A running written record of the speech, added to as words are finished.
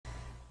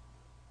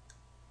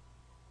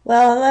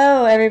Well,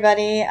 hello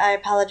everybody. I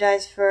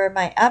apologize for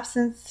my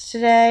absence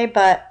today,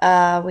 but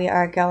we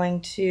are going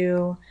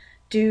to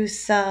do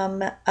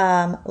some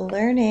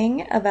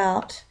learning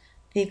about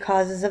the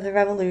causes of the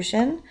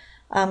revolution.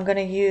 I'm going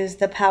to use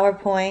the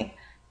PowerPoint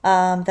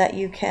that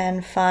you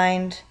can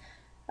find,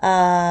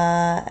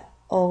 uh,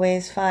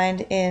 always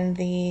find in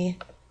the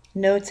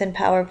Notes and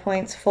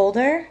PowerPoints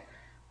folder.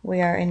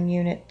 We are in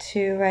Unit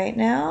 2 right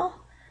now.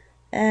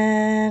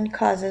 And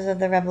Causes of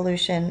the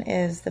Revolution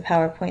is the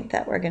PowerPoint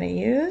that we're going to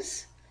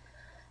use.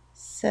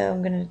 So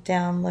I'm going to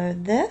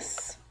download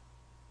this.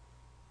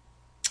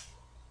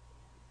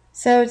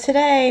 So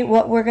today,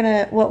 what we're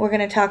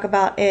gonna talk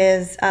about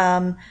is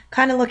kind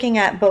of looking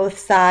at both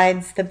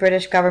sides, the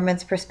British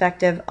government's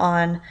perspective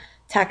on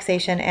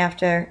taxation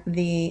after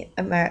the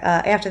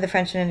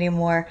French and Indian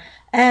War,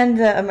 and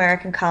the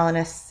American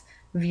colonists'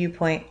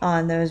 viewpoint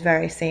on those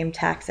very same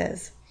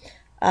taxes.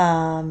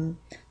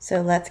 So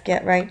let's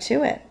get right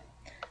to it.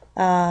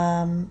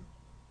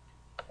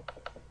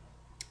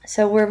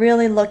 So we're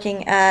really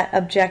looking at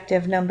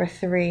objective number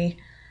 3.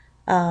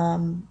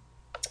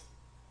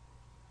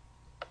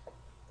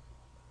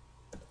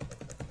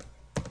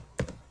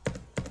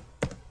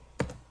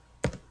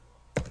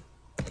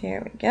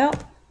 Here we go.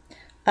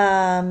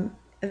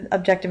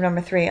 Objective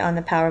number 3 on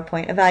the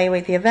PowerPoint.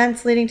 Evaluate the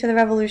events leading to the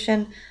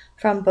revolution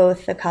from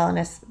both the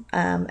colonists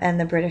and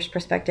the British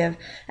perspective.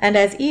 And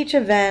as each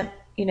event,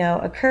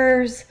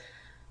 occurs,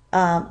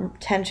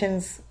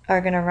 tensions are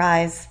going to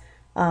rise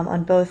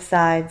on both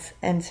sides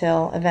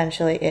until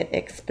eventually it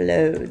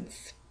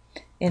explodes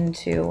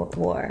into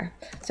war.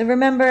 So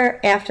remember,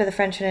 after the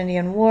French and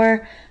Indian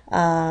War,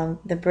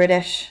 the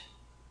British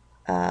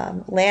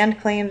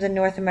land claims in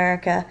North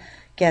America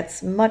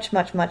gets much,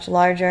 much, much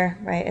larger,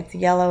 right? It's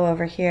yellow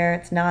over here.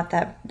 It's not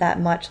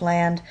that much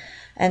land.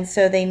 And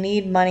so they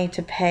need money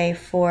to pay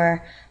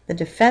for the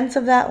defense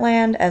of that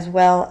land as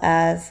well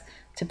as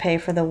to pay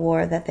for the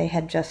war that they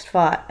had just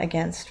fought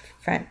against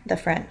the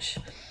French.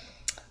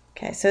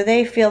 Okay, so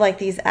they feel like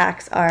these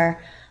taxes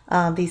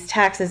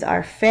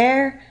are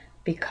fair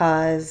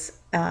because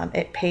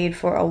it paid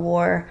for a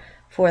war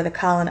for on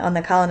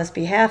the colonists'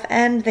 behalf,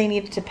 and they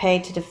needed to pay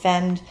to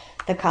defend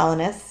the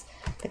colonists.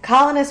 The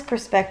colonist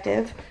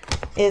perspective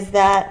is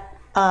that,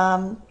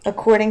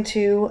 according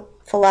to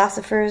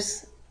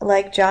philosophers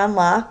like John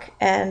Locke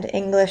and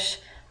English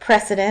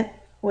precedent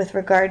with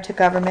regard to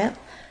government,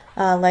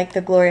 like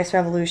the Glorious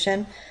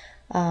Revolution,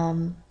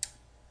 a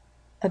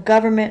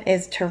government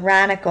is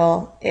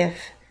tyrannical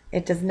if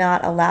it does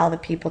not allow the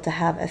people to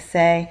have a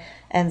say.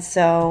 And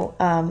so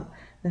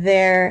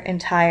their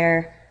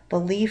entire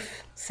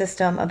belief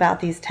system about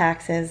these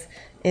taxes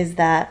is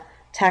that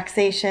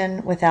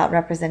taxation without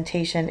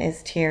representation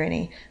is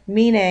tyranny,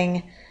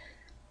 meaning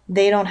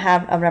they don't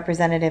have a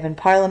representative in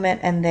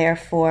Parliament, and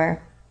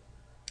therefore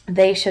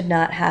they should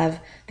not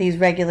have these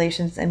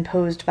regulations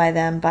imposed by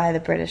them by the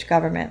British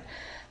government.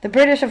 The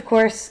British, of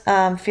course,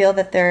 feel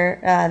that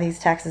these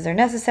taxes are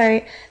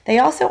necessary. They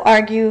also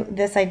argue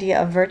this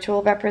idea of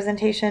virtual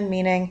representation,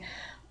 meaning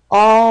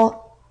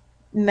all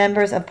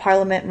members of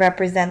Parliament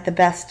represent the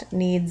best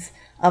needs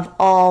of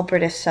all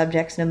British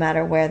subjects, no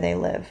matter where they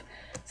live.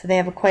 So they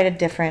have quite a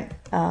different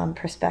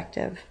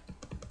perspective.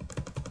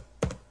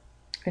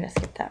 We're going to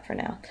skip that for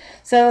now.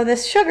 So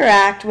this Sugar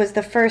Act was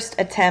the first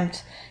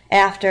attempt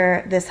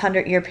after this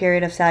 100-year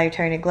period of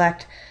salutary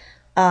neglect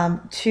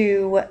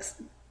to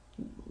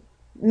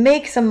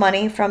make some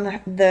money from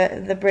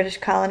the British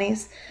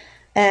colonies.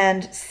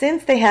 And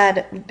since they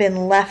had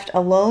been left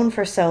alone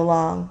for so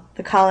long,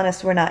 the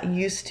colonists were not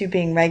used to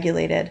being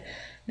regulated.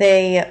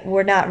 They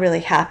were not really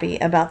happy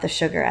about the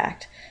Sugar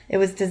Act. It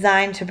was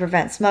designed to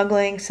prevent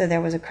smuggling, so there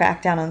was a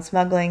crackdown on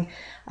smuggling,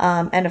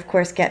 and of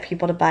course get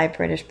people to buy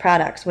British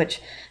products,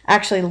 which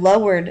actually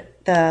lowered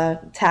the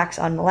tax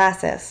on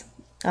molasses.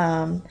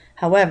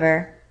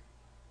 However,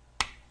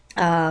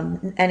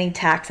 any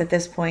tax at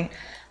this point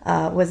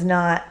was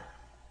not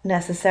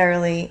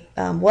necessarily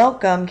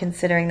welcome,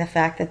 considering the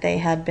fact that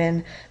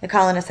the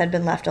colonists had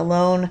been left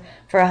alone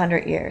for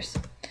 100 years.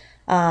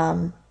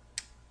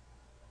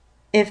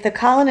 If the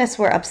colonists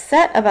were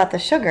upset about the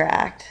Sugar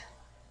Act,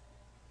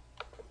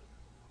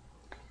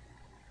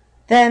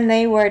 then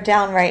they were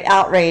downright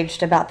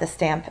outraged about the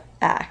Stamp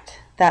Act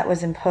that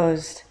was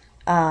imposed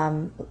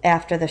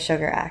after the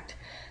Sugar Act.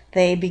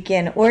 They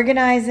begin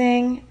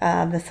organizing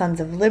the Sons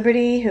of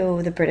Liberty,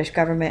 who the British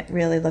government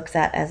really looks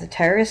at as a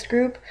terrorist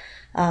group,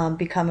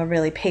 become a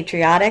really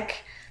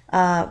patriotic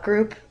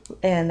group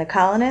in the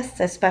colonists,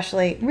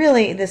 especially,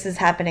 really, this is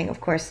happening,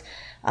 of course,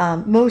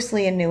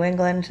 mostly in New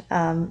England.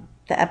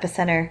 The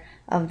epicenter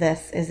of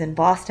this is in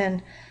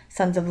Boston.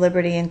 Sons of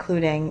Liberty,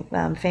 including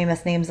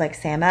famous names like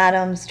Sam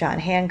Adams, John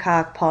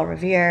Hancock, Paul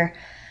Revere.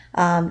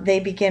 They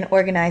begin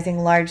organizing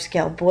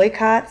large-scale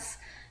boycotts,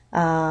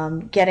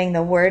 getting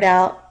the word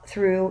out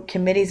through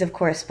committees of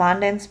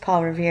correspondence,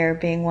 Paul Revere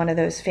being one of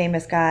those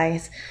famous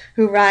guys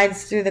who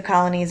rides through the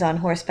colonies on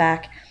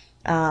horseback,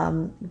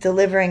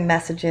 delivering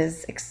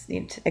messages,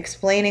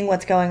 explaining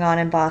what's going on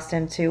in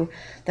Boston to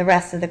the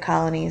rest of the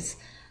colonies.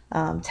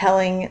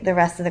 telling the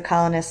rest of the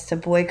colonists to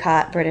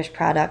boycott British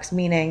products,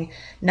 meaning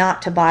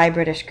not to buy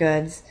British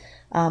goods.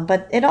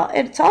 But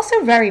it's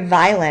also very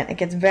violent. It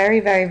gets very,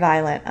 very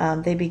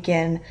violent. They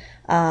begin,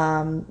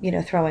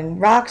 throwing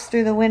rocks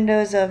through the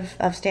windows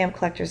of stamp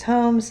collectors'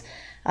 homes,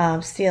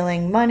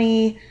 stealing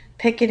money,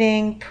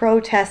 picketing,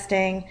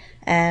 protesting,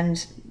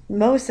 and a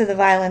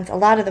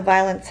lot of the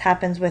violence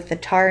happens with the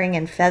tarring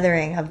and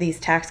feathering of these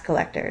tax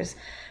collectors,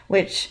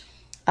 which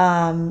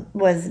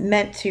was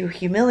meant to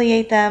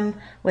humiliate them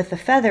with the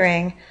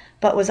feathering,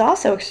 but was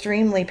also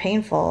extremely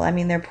painful. I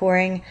mean, they're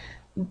pouring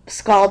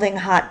scalding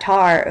hot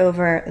tar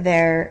over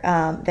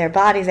their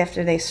bodies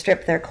after they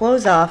strip their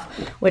clothes off,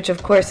 which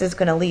of course is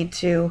going to lead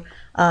to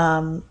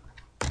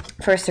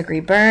first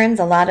degree burns.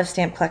 A lot of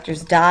stamp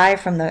collectors die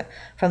from the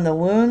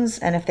wounds,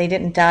 and if they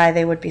didn't die,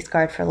 they would be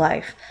scarred for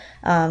life.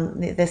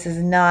 This is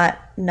not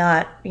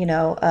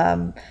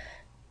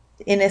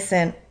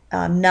innocent,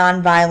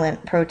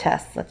 non-violent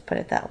protests. Let's put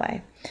it that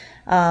way.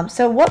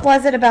 So, what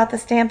was it about the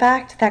Stamp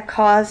Act that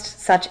caused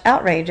such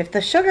outrage? If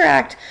the Sugar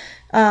Act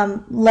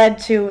led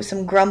to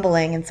some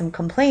grumbling and some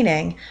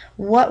complaining,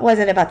 what was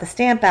it about the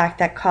Stamp Act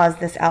that caused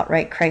this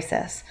outright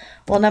crisis?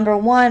 Well, number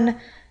one,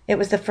 it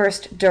was the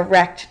first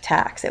direct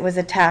tax. It was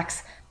a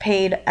tax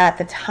paid at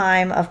the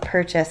time of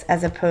purchase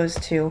as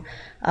opposed to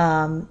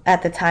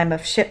at the time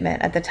of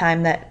shipment, at the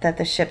time that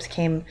the ships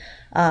came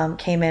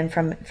in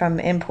from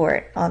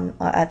import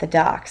at the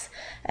docks.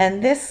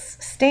 And this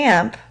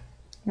stamp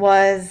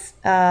was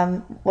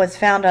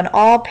found on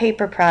all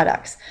paper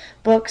products: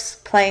 books,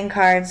 playing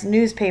cards,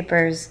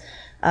 newspapers,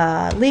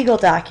 legal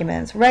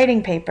documents,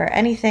 writing paper.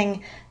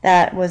 Anything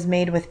that was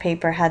made with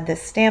paper had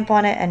this stamp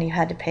on it, and you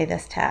had to pay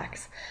this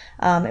tax.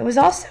 It was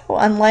also,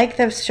 unlike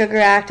the Sugar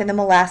Act and the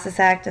Molasses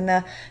Act and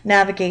the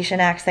Navigation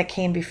Acts that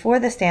came before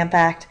the Stamp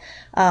Act,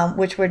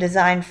 which were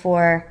designed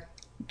for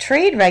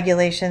trade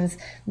regulations,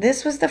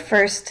 this was the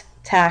first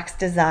tax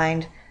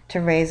designed to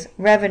raise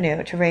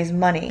revenue, to raise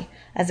money,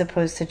 as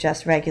opposed to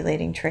just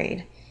regulating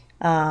trade.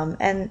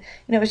 And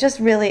it was just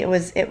really,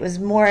 it was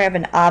more of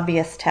an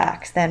obvious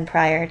tax than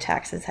prior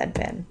taxes had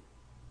been.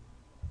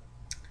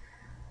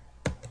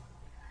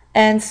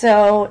 And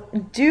so,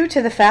 due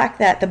to the fact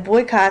that the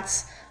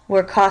boycotts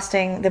were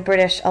costing the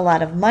British a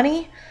lot of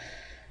money,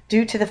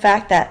 due to the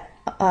fact that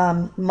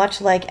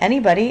much like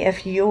anybody,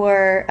 if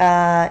your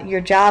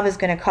job is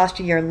going to cost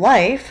you your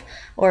life,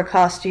 or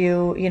cost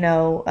you,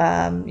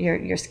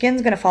 your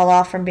skin's going to fall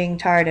off from being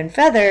tarred and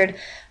feathered,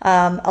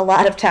 a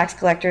lot of tax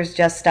collectors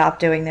just stopped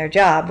doing their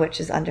job, which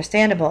is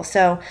understandable.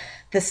 So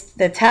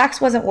the tax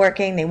wasn't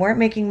working. They weren't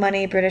making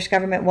money. British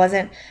government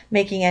wasn't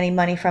making any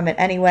money from it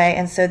anyway,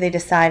 and so they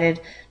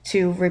decided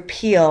to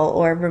repeal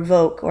or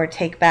revoke or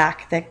take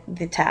back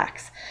the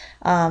tax,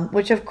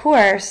 which of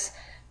course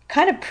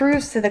kind of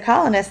proves to the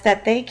colonists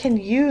that they can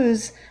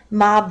use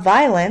mob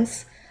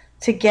violence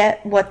to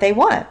get what they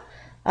want.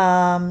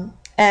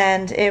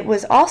 And it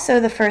was also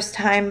the first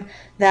time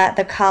that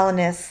the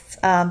colonists,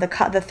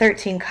 the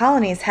 13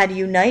 colonies, had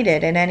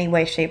united in any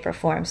way, shape, or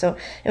form. So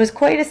it was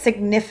quite a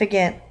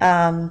significant,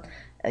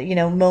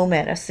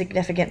 moment, a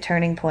significant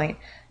turning point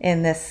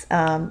in this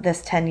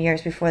 10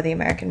 years before the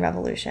American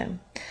Revolution.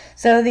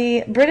 So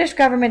the British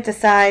government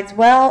decides,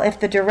 well, if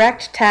the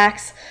direct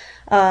tax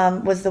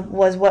was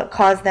what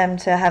caused them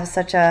to have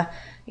such a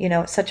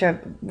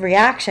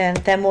reaction,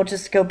 then we'll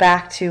just go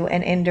back to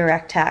an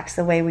indirect tax,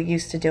 the way we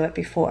used to do it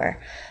before,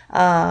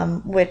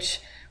 which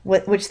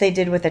they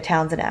did with the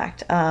Townshend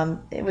Act.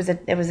 It was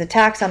a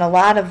tax on a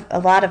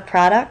lot of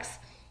products,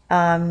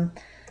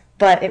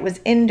 but it was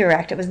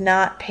indirect. It was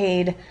not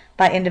paid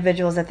by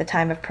individuals at the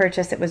time of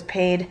purchase. It was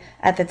paid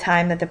at the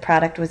time that the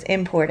product was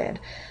imported.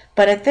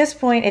 But at this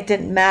point, it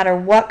didn't matter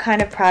what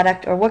kind of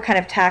product or what kind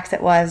of tax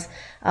it was.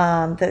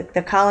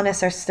 The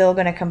colonists are still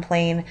going to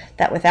complain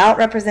that without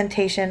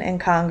representation in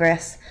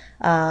Congress,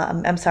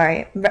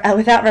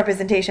 without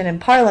representation in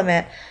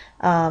Parliament,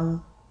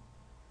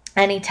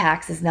 any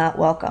tax is not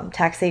welcome.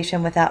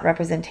 Taxation without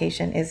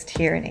representation is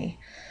tyranny.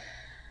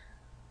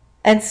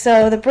 And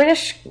so the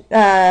British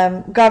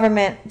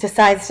government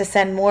decides to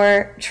send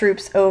more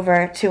troops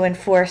over to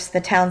enforce the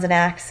Townshend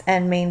Acts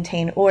and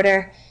maintain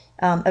order.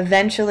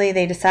 Eventually,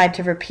 they decide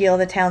to repeal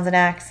the Townshend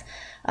Acts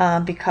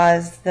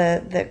because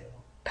the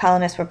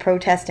colonists were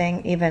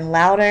protesting even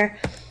louder.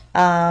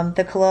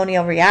 The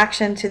colonial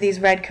reaction to these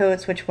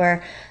redcoats, which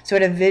were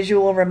sort of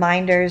visual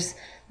reminders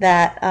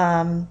that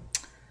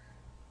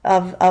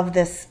of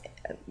this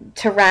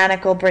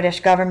tyrannical British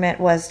government,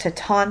 was to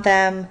taunt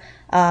them,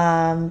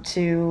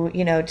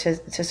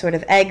 to sort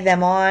of egg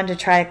them on, to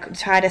try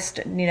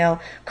to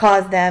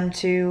cause them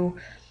to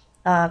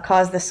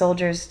cause the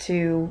soldiers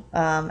to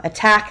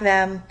attack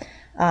them,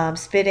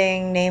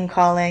 spitting, name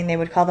calling. They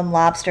would call them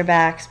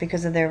lobsterbacks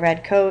because of their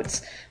red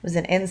coats. It was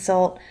an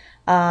insult,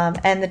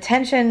 and the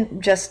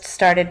tension just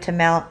started to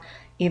mount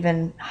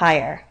even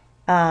higher.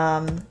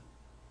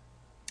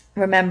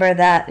 Remember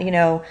that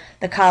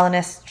the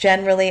colonists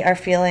generally are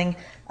feeling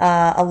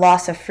a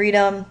loss of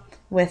freedom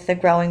with the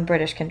growing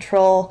British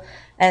control,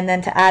 and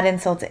then to add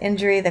insult to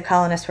injury, the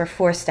colonists were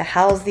forced to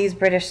house these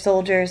British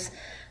soldiers.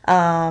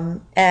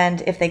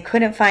 And if they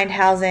couldn't find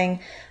housing,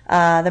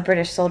 the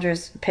British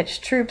soldiers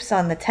pitched troops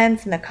on the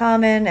tents in the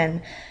common,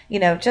 and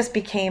just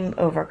became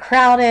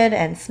overcrowded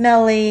and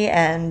smelly.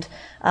 And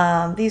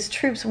these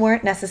troops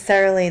weren't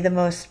necessarily the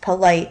most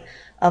polite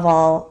of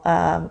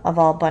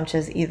all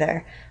bunches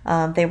either.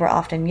 They were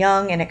often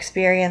young and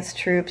experienced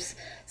troops.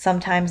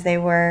 Sometimes they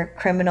were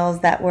criminals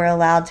that were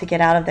allowed to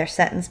get out of their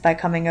sentence by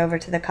coming over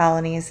to the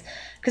colonies,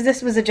 because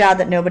this was a job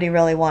that nobody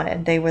really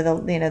wanted. They were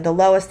the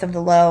lowest of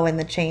the low in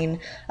the chain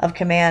of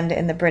command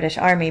in the British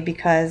Army,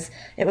 because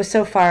it was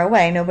so far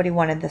away. Nobody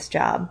wanted this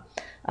job.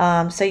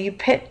 So you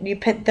pit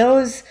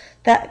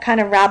that kind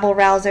of rabble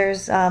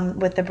rousers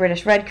with the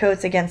British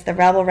Redcoats against the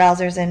rabble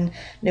rousers in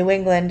New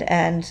England,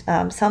 and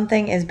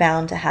something is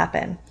bound to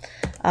happen.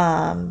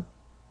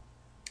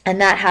 And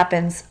that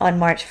happens on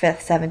March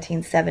 5th,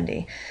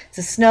 1770. It's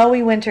a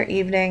snowy winter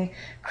evening.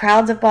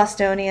 Crowds of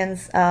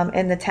Bostonians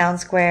in the town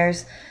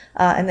squares,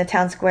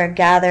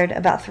 gathered.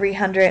 About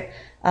 300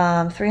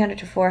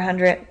 to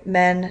 400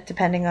 men,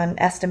 depending on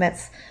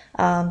estimates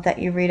that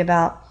you read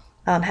about,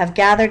 have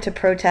gathered to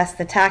protest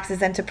the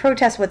taxes and to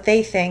protest what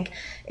they think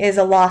is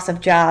a loss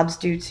of jobs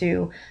due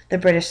to the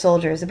British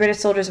soldiers. The British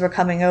soldiers were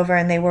coming over,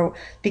 and they were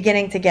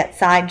beginning to get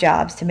side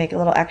jobs to make a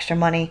little extra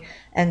money.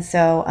 And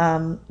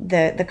so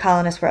the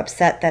colonists were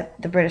upset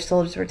that the British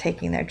soldiers were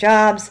taking their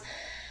jobs.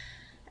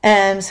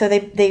 And so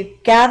they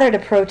gather to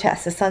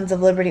protest. The Sons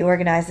of Liberty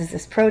organizes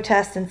this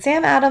protest, and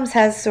Sam Adams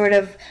has sort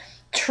of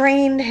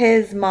trained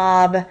his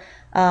mob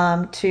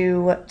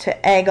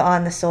to egg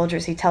on the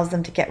soldiers. He tells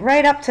them to get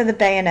right up to the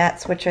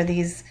bayonets, which are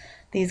these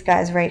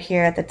guys right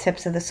here at the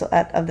tips of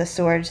the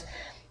swords,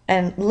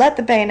 and let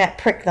the bayonet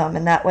prick them,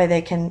 and that way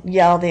they can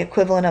yell the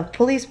equivalent of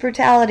police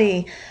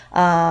brutality.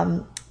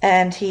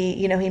 And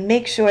he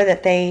makes sure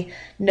that they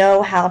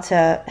know how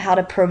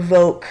to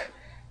provoke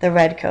the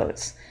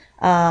redcoats.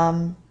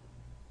 And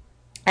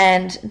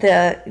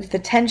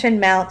the tension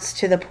mounts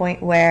to the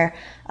point where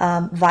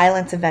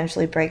violence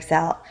eventually breaks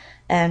out.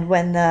 And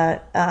when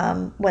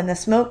the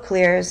smoke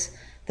clears,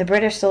 the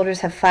British soldiers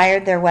have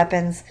fired their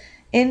weapons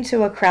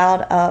into a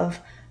crowd of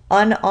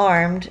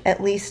unarmed,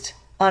 at least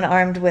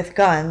unarmed with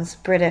guns,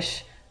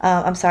 British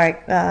colonists,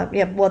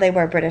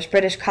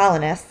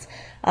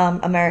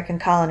 American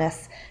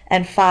colonists,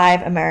 and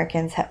 5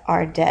 Americans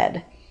are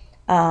dead.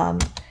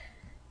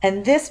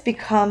 And this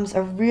becomes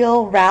a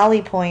real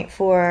rally point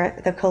for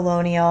the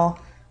colonial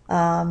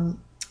point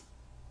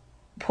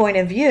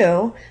of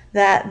view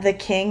that the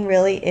king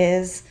really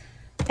is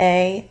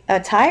a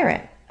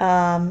tyrant.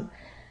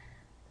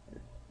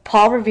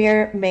 Paul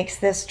Revere makes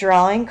this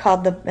drawing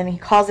and he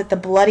calls it the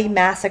bloody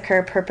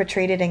massacre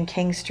perpetrated in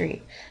King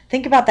Street.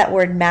 Think about that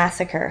word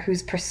massacre,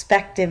 whose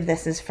perspective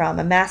this is from.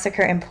 A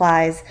massacre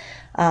implies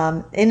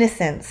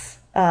innocence,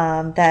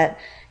 that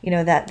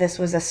this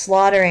was a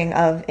slaughtering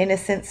of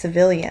innocent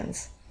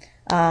civilians.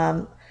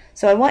 So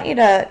I want you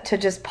to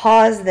just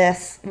pause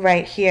this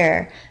right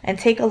here and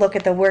take a look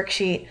at the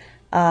worksheet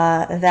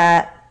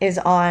that is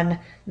on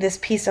this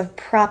piece of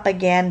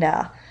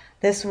propaganda.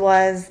 This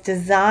was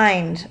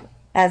designed,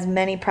 as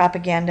many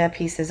propaganda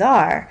pieces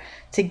are,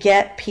 to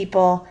get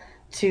people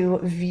to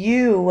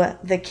view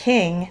the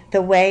king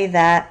the way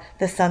that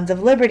the Sons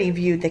of Liberty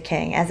viewed the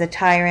king, as a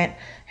tyrant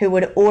who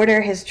would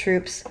order his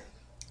troops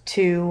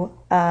to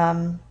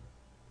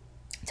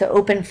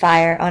open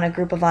fire on a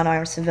group of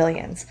unarmed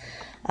civilians.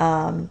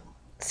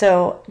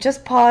 So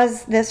just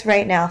pause this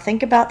right now.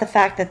 Think about the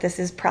fact that this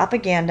is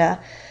propaganda.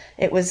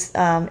 It was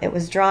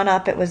drawn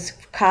up, it was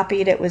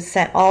copied, it was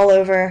sent all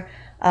over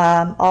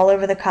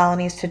the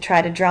colonies to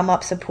try to drum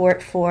up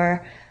support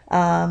for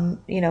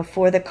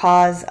the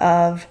cause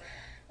of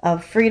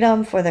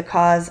freedom, for the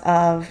cause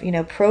of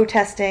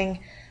protesting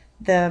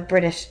the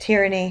British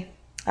tyranny.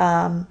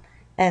 And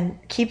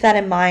keep that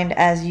in mind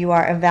as you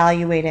are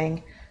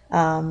evaluating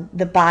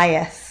the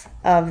bias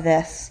of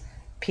this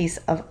piece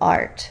of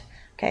art.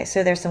 Okay,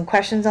 so there's some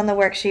questions on the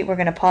worksheet. We're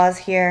going to pause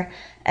here,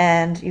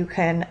 and you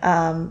can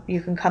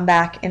come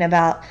back in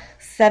about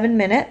 7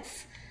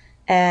 minutes,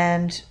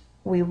 and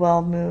we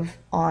will move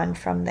on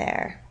from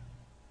there.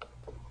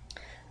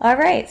 All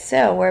right,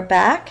 so we're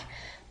back,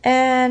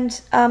 and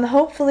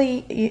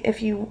hopefully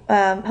you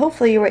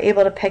were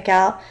able to pick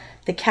out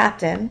the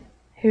captain,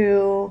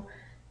 who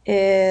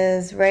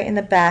is right in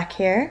the back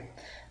here.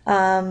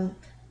 And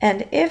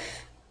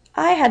if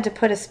I had to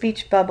put a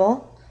speech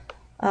bubble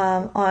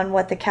on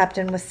what the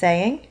captain was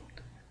saying,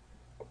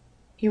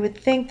 you would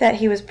think that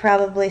he was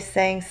probably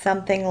saying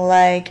something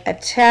like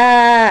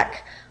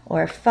attack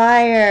or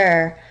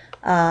fire,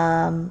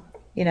 something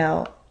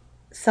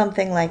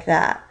like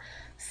that.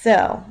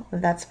 So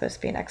that's supposed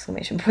to be an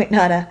exclamation point,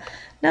 not a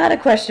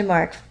question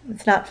mark.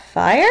 It's not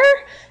fire,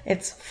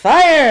 it's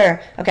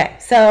fire. Okay,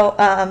 so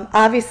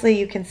obviously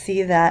you can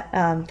see that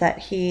that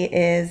he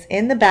is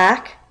in the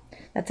back.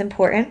 That's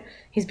important.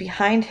 He's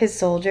behind his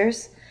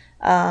soldiers.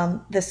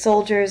 The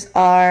soldiers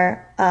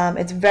are,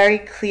 it's very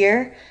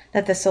clear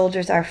that the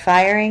soldiers are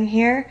firing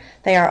here.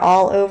 They are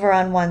all over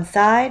on one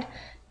side.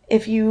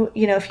 if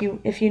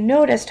you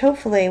noticed,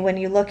 hopefully, when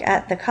you look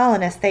at the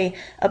colonists, they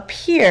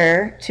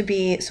appear to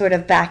be sort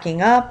of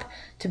backing up,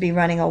 to be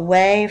running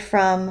away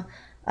from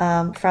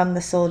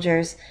the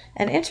soldiers.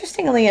 And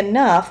interestingly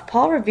enough,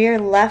 Paul Revere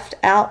left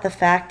out the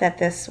fact that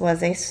this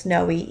was a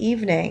snowy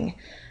evening.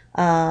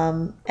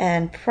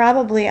 And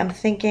probably, I'm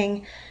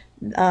thinking,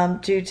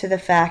 due to the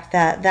fact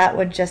that that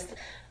would just,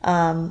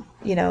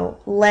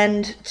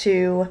 lend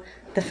to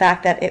the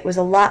fact that it was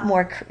a lot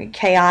more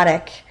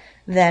chaotic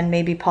than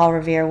maybe Paul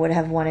Revere would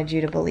have wanted you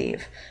to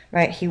believe,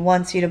 right? He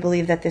wants you to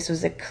believe that this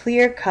was a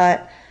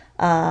clear-cut,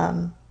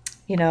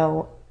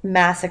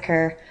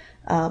 massacre,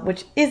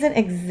 which isn't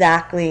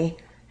exactly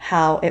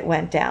how it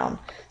went down.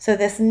 So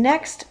this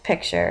next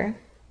picture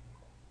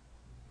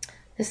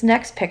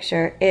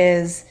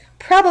is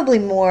probably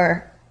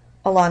more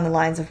along the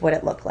lines of what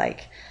it looked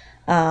like.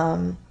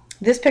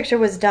 This picture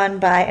was done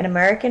by an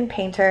American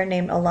painter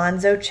named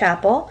Alonzo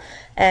Chappell,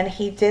 and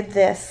he did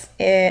this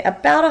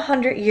about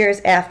 100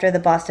 years after the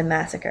Boston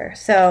Massacre.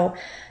 So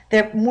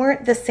there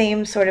weren't the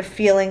same sort of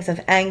feelings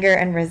of anger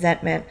and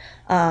resentment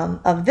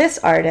of this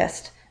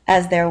artist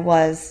as there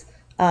was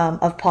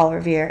of Paul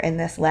Revere in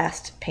this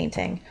last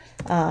painting.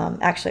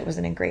 Actually, it was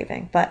an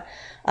engraving, but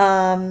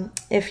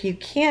if you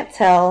can't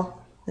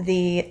tell,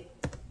 you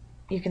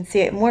can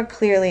see it more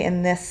clearly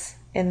in this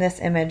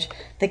image.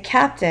 The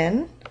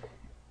captain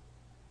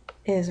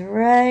is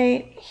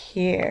right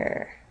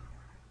here.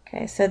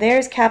 Okay, so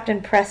there's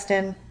Captain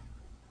Preston.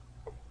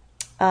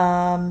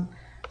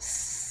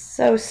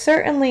 So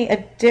certainly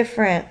a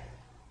different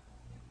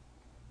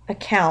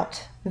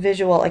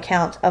visual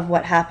account of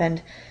what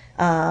happened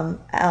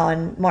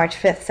on March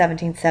 5th,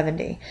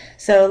 1770.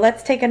 So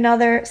let's take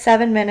another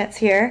 7 minutes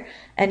here,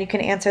 and you can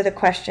answer the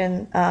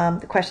questions on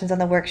the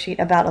worksheet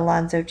about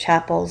Alonzo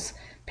Chappell's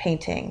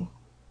painting.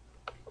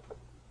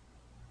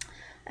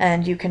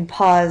 And you can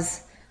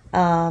pause,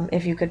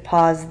 if you could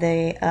pause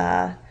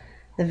the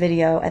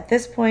video at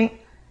this point,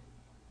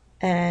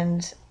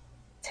 and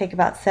take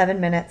about 7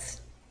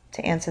 minutes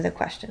to answer the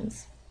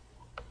questions.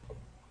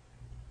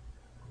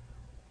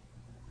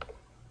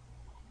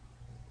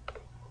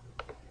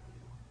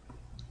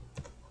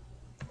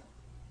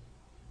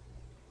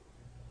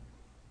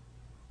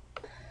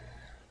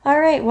 All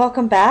right,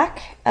 welcome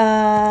back.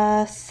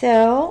 We're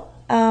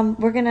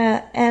going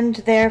to end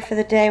there for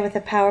the day with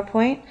a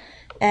PowerPoint.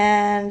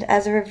 And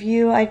as a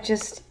review, I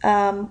just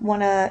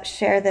want to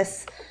share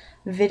this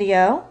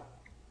video.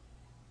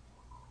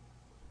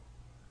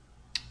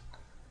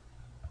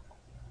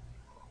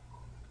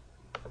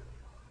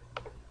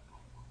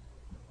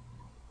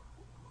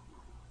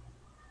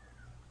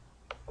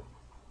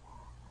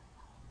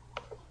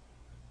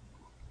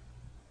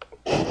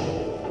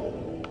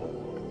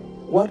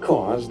 What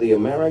caused the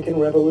American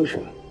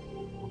Revolution?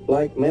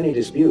 Like many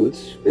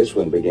disputes, this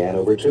one began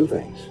over two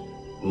things: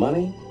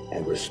 money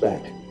and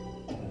respect.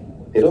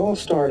 It all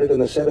started in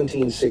the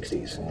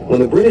 1760s, when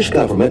the British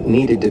government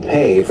needed to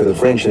pay for the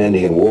French and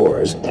Indian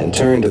Wars and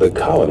turned to the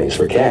colonies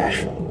for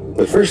cash.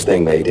 The first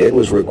thing they did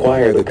was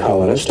require the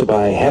colonists to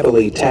buy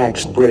heavily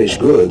taxed British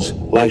goods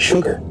like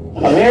sugar.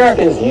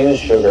 Americans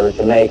used sugar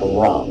to make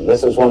rum.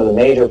 This was one of the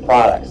major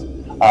products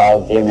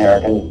of the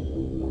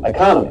American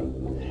economy.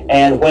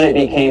 And when it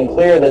became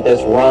clear that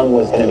this rum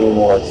was going to be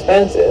more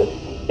expensive,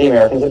 the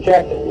Americans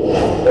objected.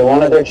 They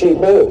wanted their cheap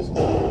booze.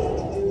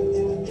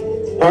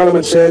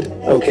 Parliament said,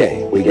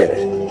 okay, we get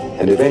it,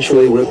 and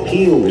eventually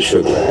repealed the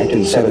Sugar Act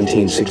in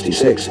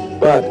 1766,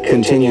 but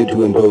continued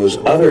to impose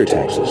other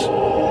taxes.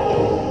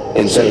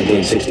 In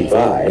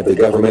 1765, the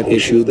government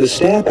issued the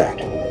Stamp Act.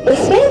 The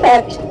Stamp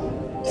Act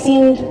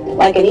seemed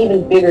like an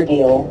even bigger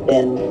deal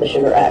than the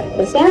Sugar Act.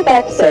 The Stamp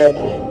Act said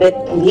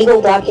that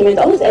legal documents,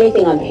 almost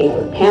anything on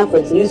paper,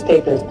 pamphlets,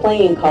 newspapers,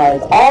 playing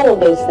cards, all of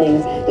those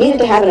things needed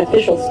to have an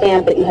official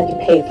stamp that you had to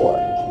pay for.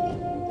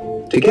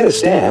 To get a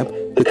stamp,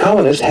 the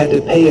colonists had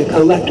to pay a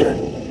collector.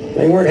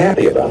 They weren't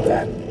happy about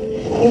that.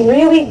 You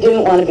really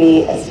didn't want to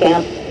be a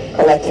stamp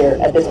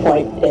collector at this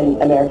point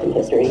in American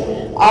history.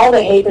 All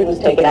the hatred was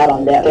taken out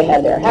on them. They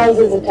had their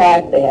houses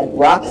attacked, they had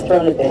rocks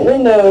thrown at their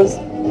windows.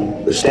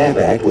 The Stamp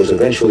Act was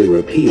eventually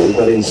repealed,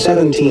 but in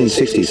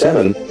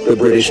 1767, the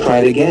British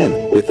tried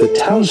again with the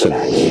Townshend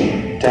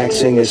Acts,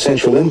 taxing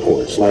essential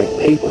imports like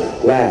paper,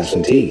 glass,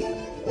 and tea.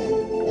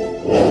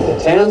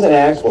 The Townshend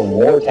Acts were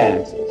more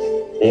taxes.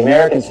 The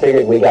Americans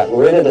figured we got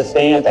rid of the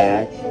Stamp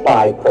Act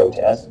by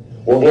protest.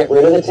 We'll get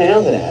rid of the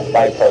Townshend Act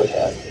by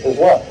protest as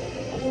well.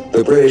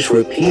 The British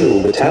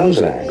repealed the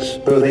Townshend Acts,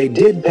 though they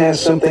did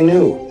pass something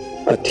new,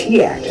 a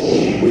Tea Act,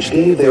 which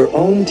gave their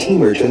own tea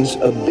merchants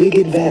a big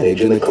advantage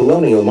in the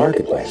colonial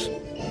marketplace.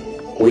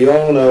 We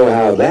all know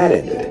how that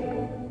ended.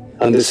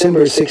 On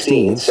December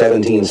 16,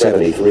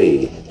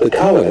 1773, the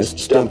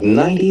colonists dumped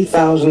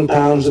 90,000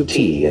 pounds of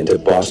tea into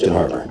Boston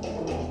Harbor.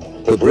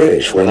 The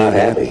British were not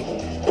happy,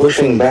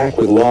 pushing back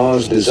with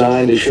laws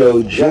designed to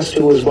show just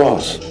who was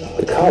boss.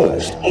 The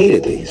colonists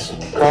hated these,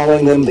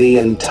 calling them the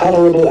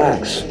Intolerable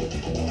Acts.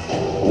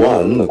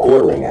 One, the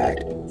Quartering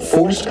Act,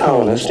 forced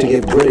colonists to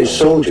give British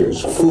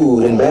soldiers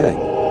food and bedding.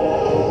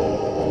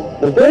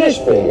 The British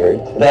figured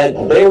that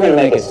they were going to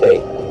make a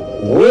statement.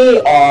 We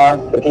are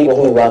the people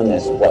who run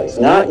this place,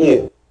 not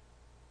you.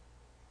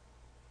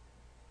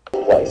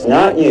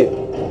 Not you.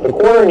 The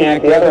Quartering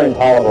Act, the other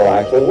intolerable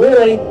acts, was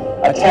really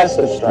a test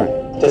of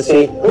strength to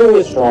see who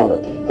is stronger,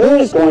 who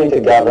is going to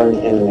govern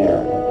in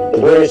America.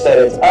 The British said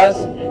it's us,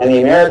 and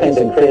the Americans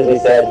incredibly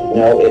said,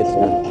 no, it's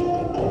not.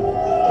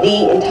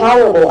 The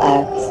intolerable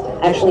acts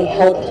actually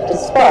helped to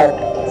spark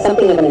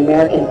something of an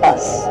American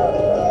us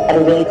at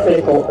a really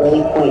critical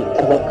early point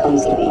of what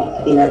comes to be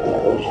the American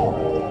Revolution.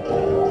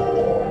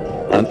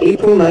 On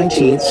April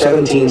 19,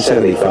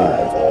 1775,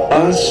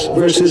 us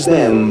versus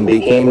them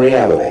became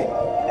reality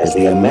as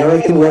the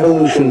American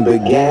Revolution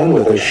began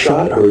with a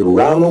shot heard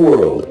round the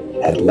world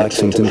at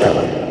Lexington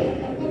coming.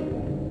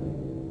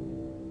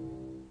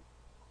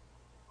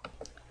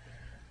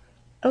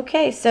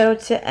 Okay, so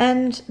to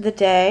end the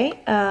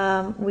day,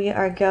 we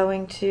are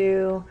going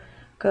to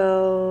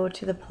go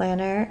to the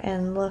planner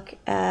and look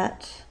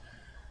at,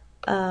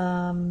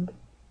 go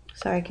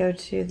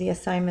to the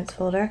assignments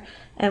folder,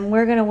 and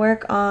we're going to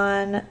work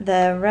on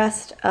the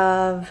rest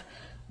of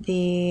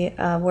the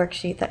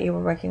worksheet that you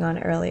were working on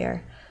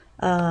earlier.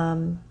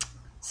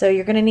 So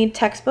you're going to need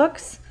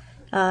textbooks.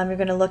 You're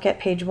going to look at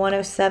page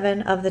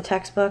 107 of the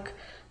textbook.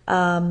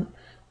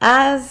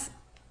 As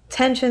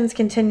tensions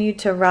continued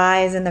to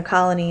rise in the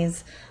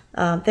colonies,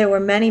 there were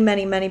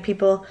many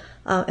people,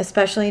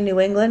 especially in New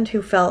England,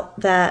 who felt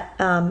that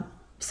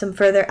some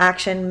further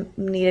action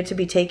needed to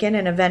be taken,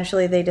 and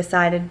eventually they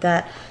decided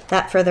that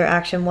that further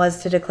action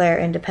was to declare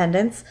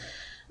independence.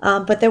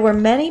 But there were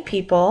many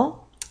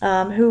people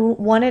who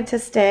wanted to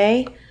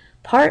stay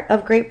part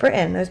of Great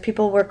Britain. Those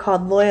people were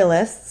called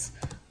Loyalists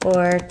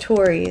or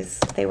Tories.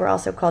 They were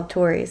also called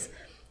Tories.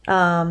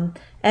 And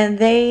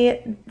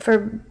they,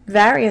 for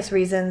various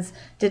reasons,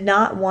 did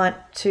not want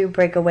to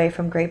break away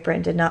from Great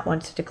Britain, did not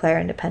want to declare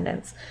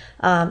independence.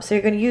 So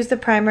you're going to use the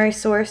primary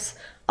source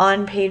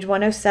on page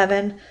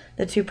 107,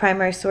 the two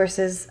primary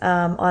sources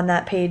on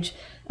that page,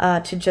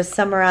 to just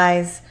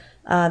summarize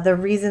the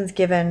reasons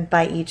given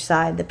by each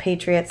side: the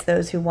Patriots,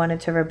 those who wanted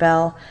to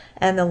rebel,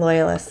 and the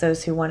Loyalists,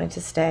 those who wanted to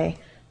stay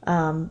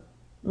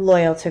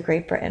loyal to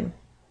Great Britain.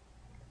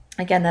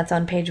 Again, that's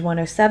on page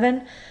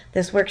 107.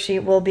 This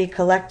worksheet will be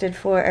collected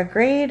for a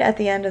grade at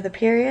the end of the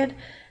period,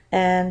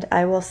 and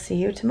I will see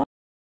you tomorrow.